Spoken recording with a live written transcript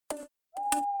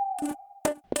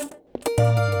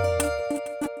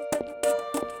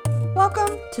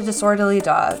to Disorderly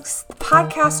Dogs, the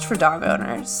podcast for dog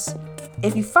owners.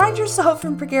 If you find yourself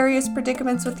in precarious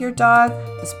predicaments with your dog,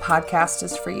 this podcast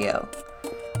is for you.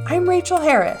 I'm Rachel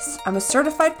Harris. I'm a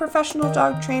certified professional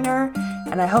dog trainer,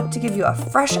 and I hope to give you a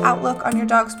fresh outlook on your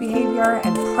dog's behavior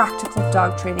and practical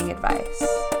dog training advice.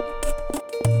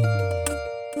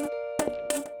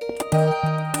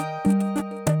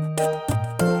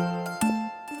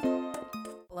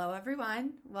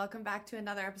 Welcome back to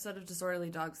another episode of Disorderly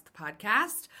Dogs, the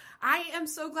podcast. I am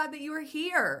so glad that you are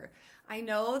here. I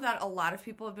know that a lot of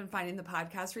people have been finding the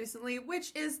podcast recently,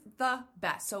 which is the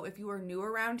best. So if you are new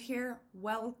around here,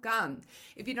 welcome.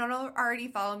 If you don't already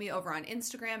follow me over on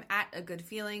Instagram at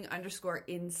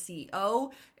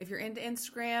agoodfeeling_NCO. If you're into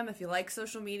Instagram, if you like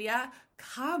social media,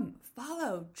 come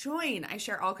follow, join. I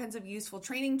share all kinds of useful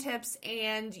training tips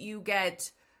and you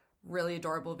get really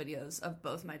adorable videos of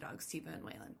both my dogs, Tiva and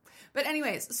Waylon. But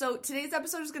anyways, so today's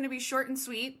episode is going to be short and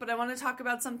sweet, but I want to talk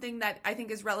about something that I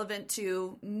think is relevant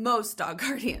to most dog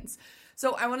guardians.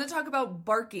 So I want to talk about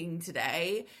barking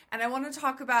today, and I want to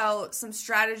talk about some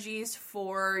strategies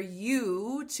for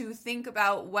you to think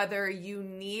about whether you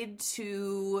need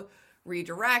to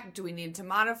redirect, do we need to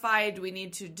modify, do we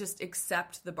need to just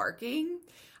accept the barking?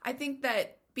 I think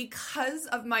that because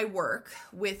of my work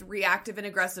with reactive and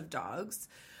aggressive dogs,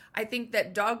 I think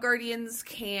that dog guardians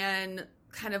can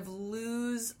kind of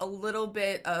lose a little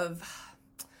bit of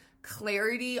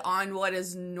clarity on what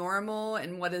is normal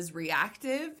and what is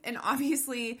reactive. And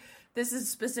obviously, this is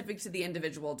specific to the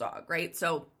individual dog, right?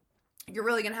 So you're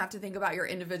really going to have to think about your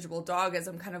individual dog as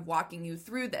I'm kind of walking you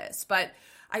through this. But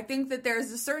I think that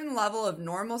there's a certain level of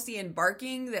normalcy in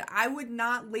barking that I would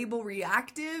not label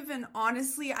reactive. And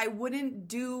honestly, I wouldn't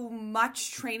do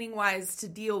much training-wise to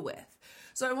deal with.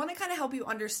 So I want to kind of help you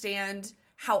understand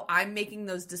how I'm making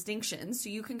those distinctions so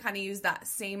you can kind of use that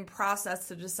same process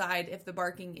to decide if the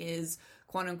barking is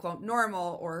quote unquote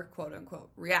normal or quote unquote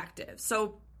reactive.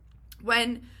 So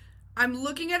when I'm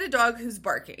looking at a dog who's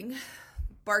barking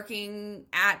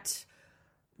at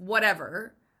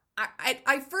whatever,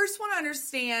 I first want to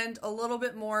understand a little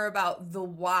bit more about the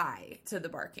why to the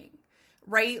barking,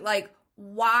 right? Like,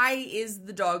 why is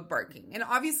the dog barking? And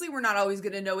obviously we're not always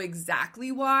going to know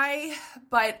exactly why,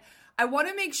 but I want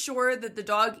to make sure that the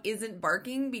dog isn't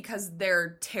barking because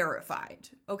they're terrified.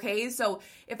 Okay. So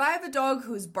if I have a dog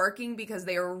who's barking because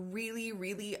they are really,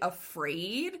 really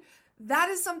afraid, that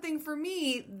is something for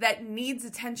me that needs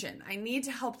attention. I need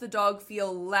to help the dog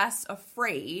feel less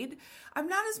afraid. I'm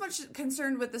not as much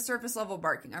concerned with the surface level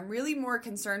barking. I'm really more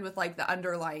concerned with like the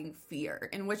underlying fear,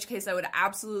 in which case I would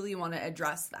absolutely want to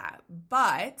address that.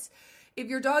 But if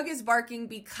your dog is barking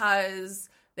because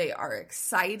they are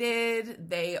excited,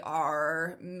 they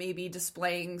are maybe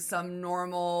displaying some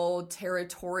normal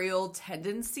territorial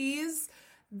tendencies,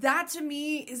 that to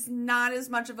me is not as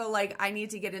much of a like, I need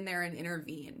to get in there and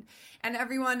intervene. And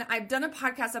everyone, I've done a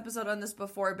podcast episode on this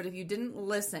before, but if you didn't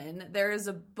listen, there is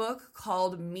a book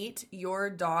called Meet Your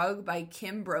Dog by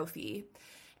Kim Brophy.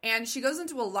 And she goes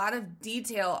into a lot of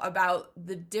detail about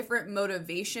the different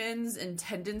motivations and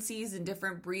tendencies in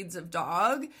different breeds of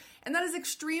dog. And that is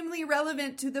extremely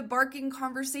relevant to the barking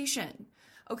conversation.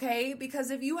 Okay,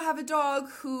 because if you have a dog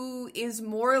who is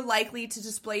more likely to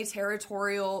display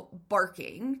territorial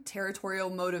barking, territorial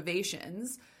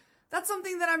motivations, that's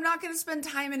something that I'm not going to spend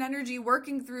time and energy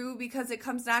working through because it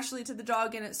comes naturally to the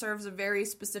dog and it serves a very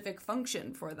specific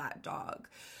function for that dog.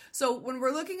 So when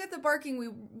we're looking at the barking, we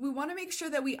want to make sure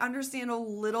that we understand a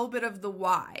little bit of the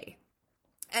why.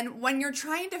 And when you're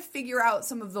trying to figure out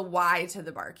some of the why to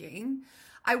the barking,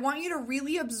 I want you to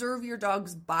really observe your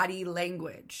dog's body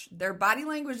language. Their body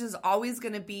language is always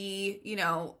going to be,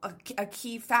 a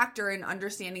key factor in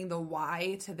understanding the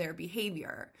why to their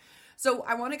behavior. So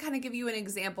I want to kind of give you an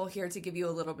example here to give you a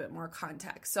little bit more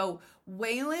context. So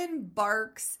Waylon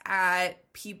barks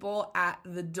at people at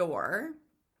the door,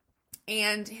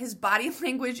 and his body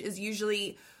language is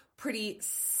usually pretty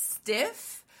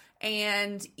stiff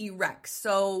and erect.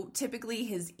 So typically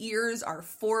his ears are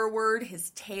forward, his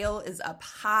tail is up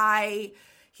high,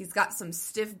 he's got some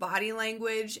stiff body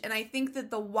language. And I think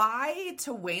that the why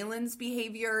to Waylon's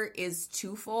behavior is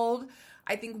twofold.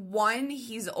 I think one,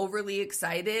 he's overly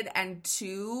excited, and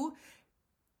two,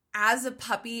 as a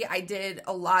puppy, I did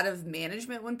a lot of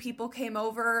management when people came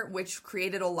over, which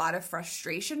created a lot of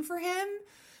frustration for him.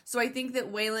 So I think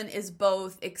that Waylon is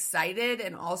both excited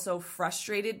and also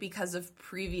frustrated because of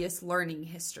previous learning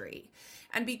history.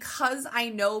 And because I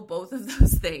know both of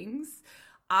those things,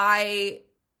 I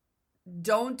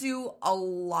don't do a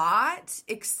lot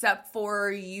except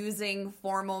for using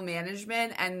formal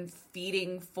management and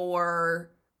feeding for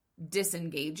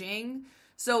disengaging.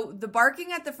 So the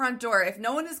barking at the front door, if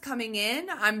no one is coming in,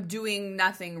 I'm doing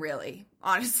nothing really.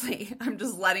 Honestly, I'm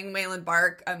just letting Waylon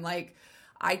bark. I'm like,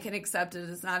 I can accept it.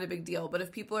 It's not a big deal. But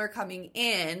if people are coming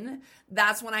in,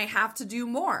 that's when I have to do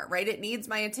more, right? It needs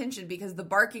my attention because the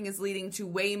barking is leading to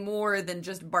way more than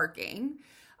just barking.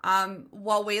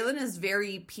 While Waylon is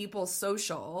very people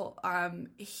social,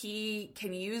 he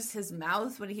can use his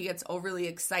mouth when he gets overly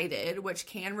excited, which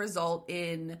can result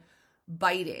in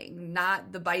biting.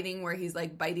 Not the biting where he's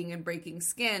like biting and breaking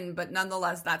skin, but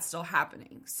nonetheless, that's still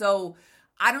happening. So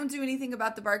I don't do anything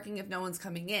about the barking if no one's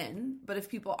coming in, but if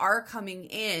people are coming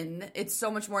in, it's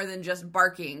so much more than just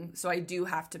barking, so I do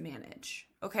have to manage.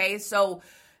 Okay, so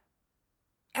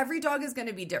every dog is going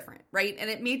to be different, right? And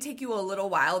it may take you a little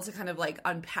while to kind of like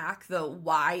unpack the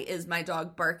why is my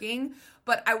dog barking,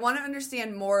 but I want to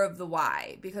understand more of the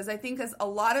why, because I think as a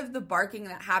lot of the barking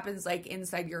that happens like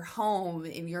inside your home,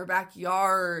 in your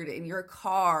backyard, in your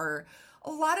car,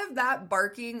 a lot of that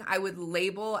barking I would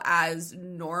label as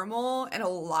normal in a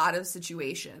lot of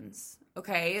situations.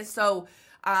 Okay, so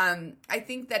I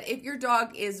think that if your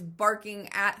dog is barking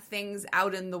at things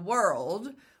out in the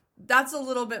world, that's a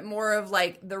little bit more of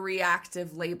like the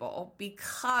reactive label,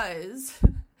 because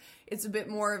it's a bit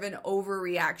more of an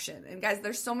overreaction. And guys,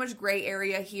 there's so much gray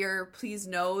area here. Please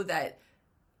know that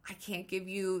I can't give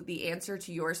you the answer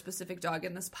to your specific dog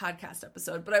in this podcast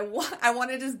episode, but I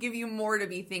want to just give you more to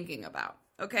be thinking about.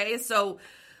 Okay, so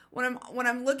when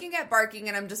I'm looking at barking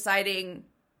and I'm deciding,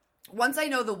 once I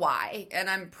know the why, and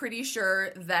I'm pretty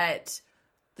sure that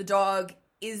the dog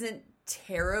isn't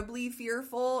terribly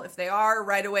fearful. If they are,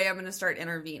 right away I'm going to start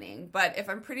intervening. But if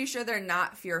I'm pretty sure they're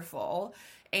not fearful,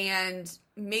 and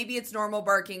maybe it's normal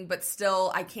barking, but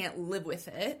still I can't live with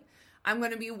it, I'm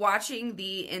going to be watching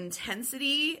the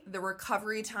intensity, the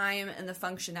recovery time, and the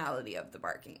functionality of the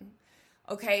barking.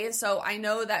 Okay, so I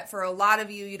know that for a lot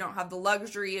of you, you don't have the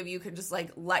luxury of you can just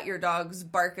like let your dogs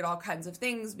bark at all kinds of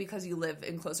things because you live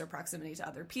in closer proximity to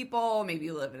other people. Maybe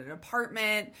you live in an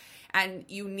apartment and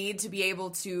you need to be able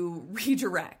to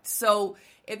redirect. So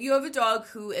if you have a dog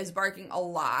who is barking a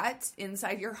lot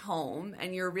inside your home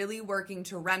and you're really working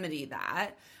to remedy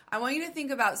that, I want you to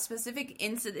think about specific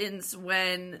incidents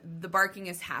when the barking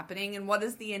is happening and what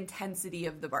is the intensity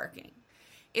of the barking.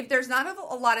 If there's not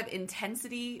a lot of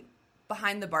intensity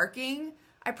behind the barking,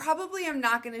 I probably am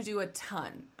not going to do a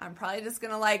ton. I'm probably just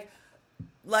going to like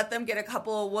let them get a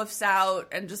couple of woofs out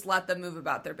and just let them move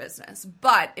about their business.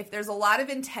 But if there's a lot of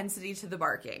intensity to the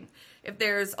barking, if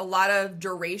there's a lot of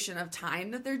duration of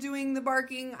time that they're doing the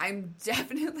barking, I'm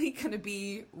definitely going to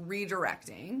be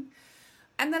redirecting.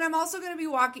 And then I'm also going to be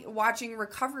watching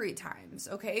recovery times,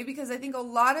 okay? Because I think a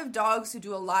lot of dogs who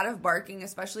do a lot of barking,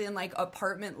 especially in like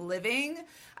apartment living,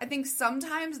 I think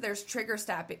sometimes there's trigger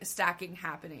stacking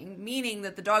happening, meaning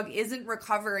that the dog isn't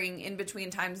recovering in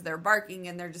between times they're barking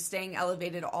and they're just staying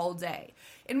elevated all day.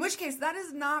 In which case, that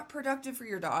is not productive for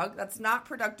your dog. That's not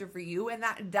productive for you, and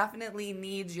that definitely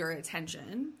needs your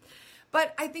attention.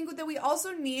 But I think that we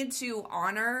also need to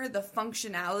honor the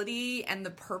functionality and the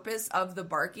purpose of the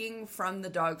barking from the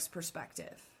dog's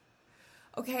perspective.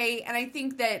 Okay, and I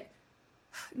think that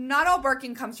not all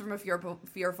barking comes from a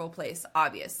fearful place,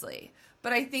 obviously.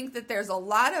 But I think that there's a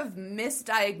lot of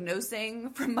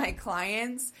misdiagnosing from my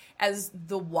clients as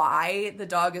the why the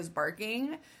dog is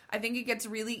barking. I think it gets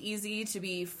really easy to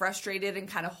be frustrated and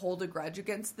kind of hold a grudge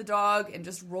against the dog and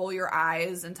just roll your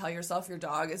eyes and tell yourself your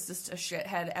dog is just a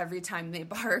shithead every time they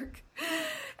bark. And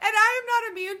I am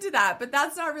not immune to that, but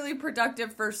that's not really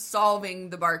productive for solving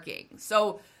the barking.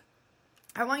 So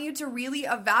I want you to really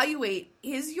evaluate,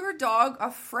 is your dog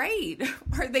afraid?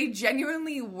 Are they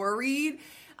genuinely worried,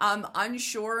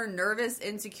 unsure, nervous,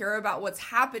 insecure about what's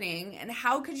happening? And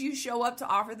how could you show up to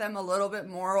offer them a little bit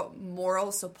more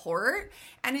moral support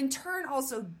and in turn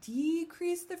also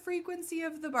decrease the frequency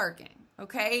of the barking?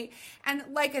 Okay. And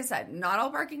like I said, not all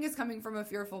barking is coming from a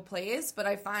fearful place, but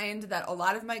I find that a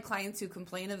lot of my clients who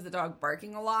complain of the dog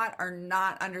barking a lot are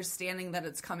not understanding that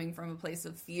it's coming from a place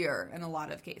of fear in a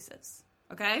lot of cases.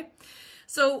 Okay.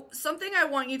 So something I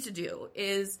want you to do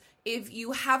is, if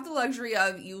you have the luxury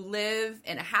of, you live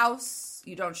in a house,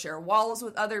 you don't share walls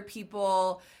with other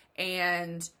people,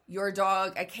 and your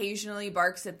dog occasionally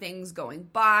barks at things going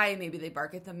by, maybe they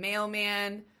bark at the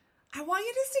mailman, I want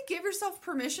you just to give yourself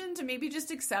permission to maybe just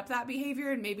accept that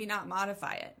behavior and maybe not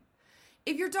modify it.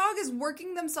 If your dog is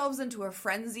working themselves into a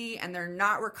frenzy and they're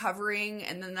not recovering,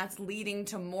 and then that's leading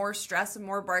to more stress and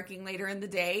more barking later in the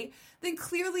day, then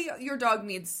clearly your dog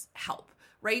needs help,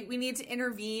 right? We need to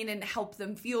intervene and help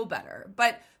them feel better.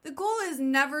 But the goal is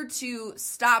never to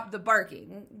stop the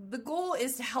barking. The goal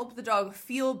is to help the dog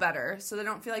feel better so they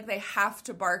don't feel like they have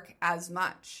to bark as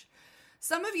much.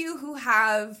 some of you who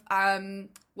have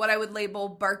what I would label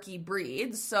barky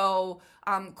breeds, so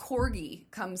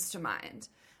Corgi comes to mind.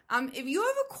 If you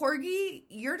have a Corgi,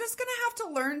 you're just going to have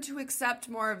to learn to accept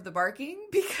more of the barking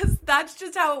because that's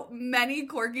just how many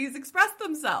Corgis express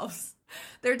themselves.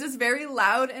 They're just very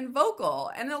loud and vocal.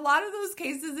 And in a lot of those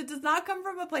cases, it does not come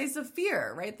from a place of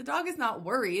fear, right? The dog is not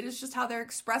worried. It's just how they're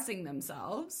expressing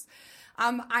themselves.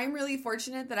 I'm really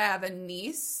fortunate that I have a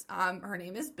niece. Her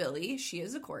name is Billy. She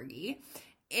is a Corgi.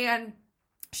 And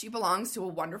she belongs to a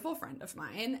wonderful friend of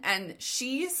mine, and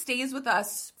she stays with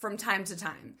us from time to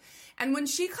time. And when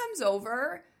she comes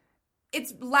over,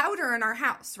 it's louder in our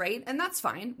house, right? And that's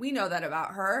fine. We know that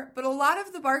about her. But a lot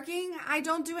of the barking, I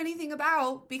don't do anything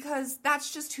about because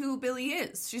that's just who Billy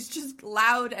is. She's just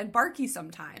loud and barky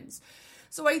sometimes.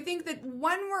 So I think that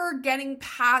when we're getting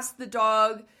past the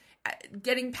dog,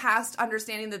 getting past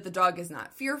understanding that the dog is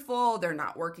not fearful, they're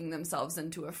not working themselves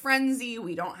into a frenzy,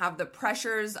 we don't have the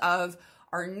pressures of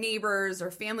our neighbors or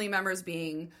family members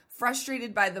being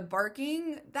frustrated by the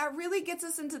barking, that really gets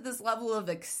us into this level of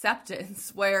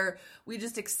acceptance where we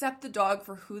just accept the dog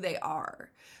for who they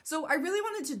are. So I really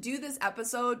wanted to do this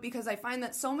episode because I find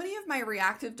that so many of my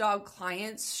reactive dog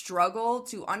clients struggle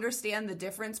to understand the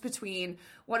difference between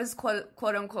what is quote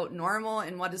unquote normal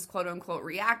and what is quote unquote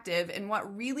reactive and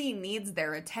what really needs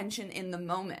their attention in the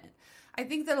moment. I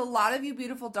think that a lot of you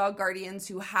beautiful dog guardians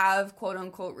who have quote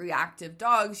unquote reactive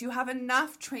dogs, you have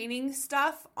enough training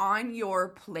stuff on your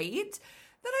plate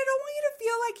that I don't want you to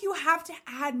feel like you have to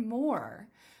add more,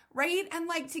 right? And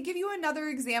like to give you another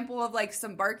example of like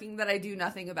some barking that I do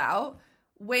nothing about,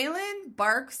 Waylon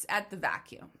barks at the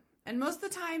vacuum. And most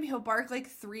of the time he'll bark like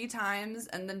 3 times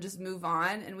and then just move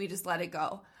on and we just let it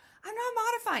go. I'm not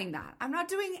modifying that. I'm not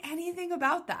doing anything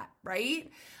about that,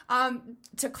 right?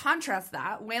 To contrast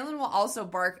that, Waylon will also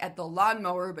bark at the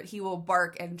lawnmower, but he will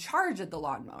bark and charge at the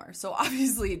lawnmower. So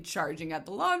obviously charging at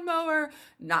the lawnmower,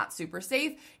 not super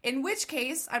safe, in which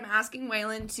case I'm asking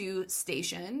Waylon to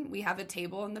station. We have a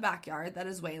table in the backyard that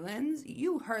is Waylon's.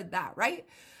 You heard that, right?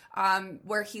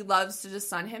 Where he loves to just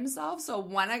sun himself. So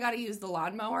when I got to use the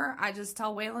lawnmower, I just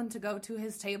tell Waylon to go to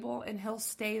his table and he'll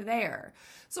stay there.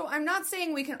 So I'm not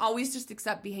saying we can always just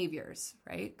accept behaviors,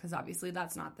 right? Because obviously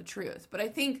that's not the truth. But I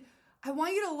think I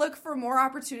want you to look for more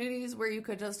opportunities where you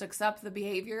could just accept the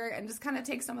behavior and just kind of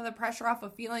take some of the pressure off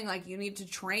of feeling like you need to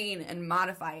train and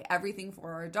modify everything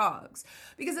for our dogs.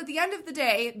 Because at the end of the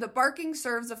day, the barking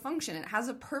serves a function. It has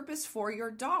a purpose for your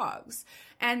dogs.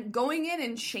 And going in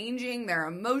and changing their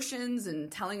emotions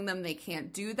and telling them they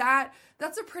can't do that,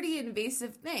 that's a pretty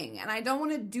invasive thing. And I don't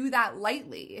want to do that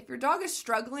lightly. If your dog is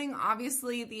struggling,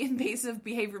 obviously the invasive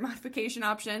behavior modification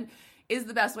option is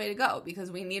the best way to go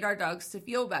because we need our dogs to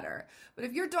feel better. But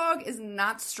if your dog is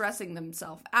not stressing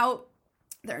themselves out,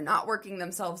 they're not working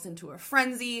themselves into a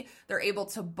frenzy, they're able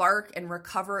to bark and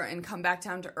recover and come back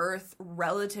down to earth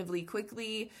relatively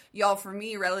quickly. Y'all, for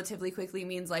me, relatively quickly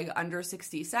means like under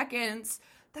 60 seconds.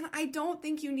 Then I don't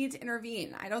think you need to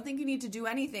intervene. I don't think you need to do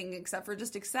anything except for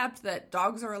just accept that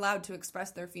dogs are allowed to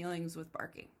express their feelings with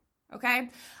barking. Okay,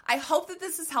 I hope that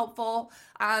this is helpful.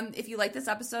 If you like this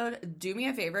episode, do me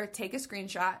a favor, take a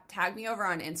screenshot, tag me over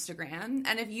on Instagram.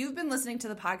 And if you've been listening to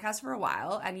the podcast for a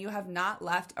while and you have not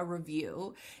left a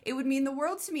review, it would mean the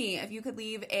world to me if you could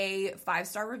leave a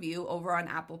 5-star review over on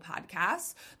Apple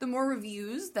Podcasts. The more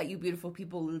reviews that you beautiful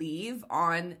people leave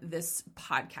on this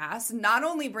podcast not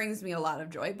only brings me a lot of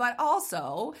joy, but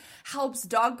also helps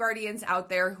dog guardians out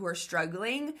there who are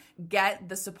struggling get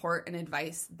the support and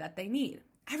advice that they need.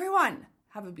 Everyone,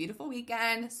 have a beautiful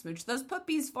weekend. Smooch those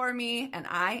puppies for me. And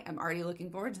I am already looking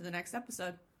forward to the next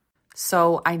episode.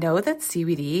 So I know that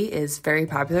CBD is very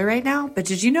popular right now, but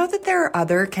did you know that there are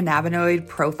other cannabinoid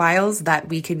profiles that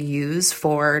we can use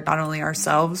for not only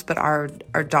ourselves, but our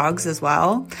dogs as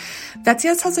well?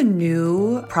 VetCS has a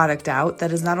new product out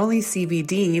that is not only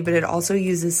CBD, but it also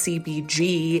uses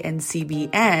CBG and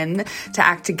CBN to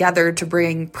act together to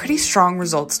bring pretty strong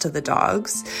results to the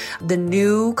dogs. The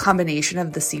new combination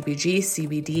of the CBG,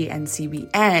 CBD, and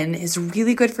CBN is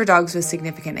really good for dogs with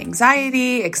significant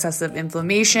anxiety, excessive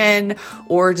inflammation,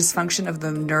 or dysfunction of the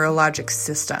neurologic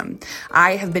system.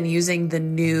 I have been using the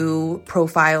new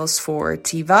profiles for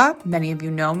Tiva. Many of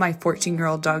you know my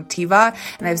 14-year-old dog Tiva,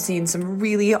 and I've seen some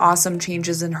really awesome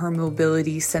changes in her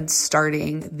mobility since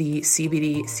starting the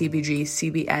CBD, CBG,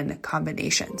 CBN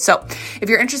combination. So if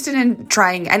you're interested in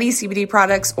trying any CBD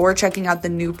products or checking out the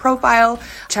new profile,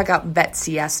 check out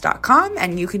vetcs.com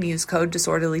and you can use code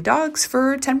DisorderlyDogs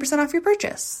for 10% off your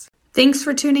purchase. Thanks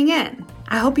for tuning in.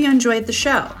 I hope you enjoyed the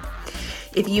show.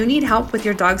 If you need help with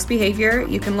your dog's behavior,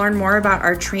 you can learn more about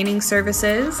our training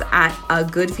services at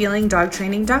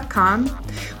agoodfeelingdogtraining.com.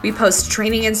 We post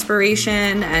training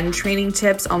inspiration and training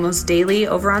tips almost daily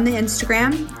over on the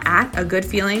Instagram at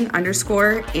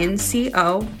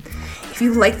agoodfeeling_NCO. If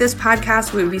you like this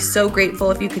podcast, we would be so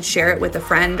grateful if you could share it with a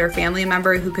friend or family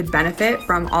member who could benefit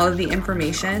from all of the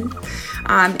information.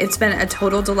 It's been a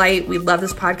total delight. We love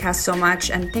this podcast so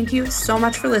much, and thank you so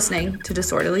much for listening to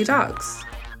Disorderly Dogs.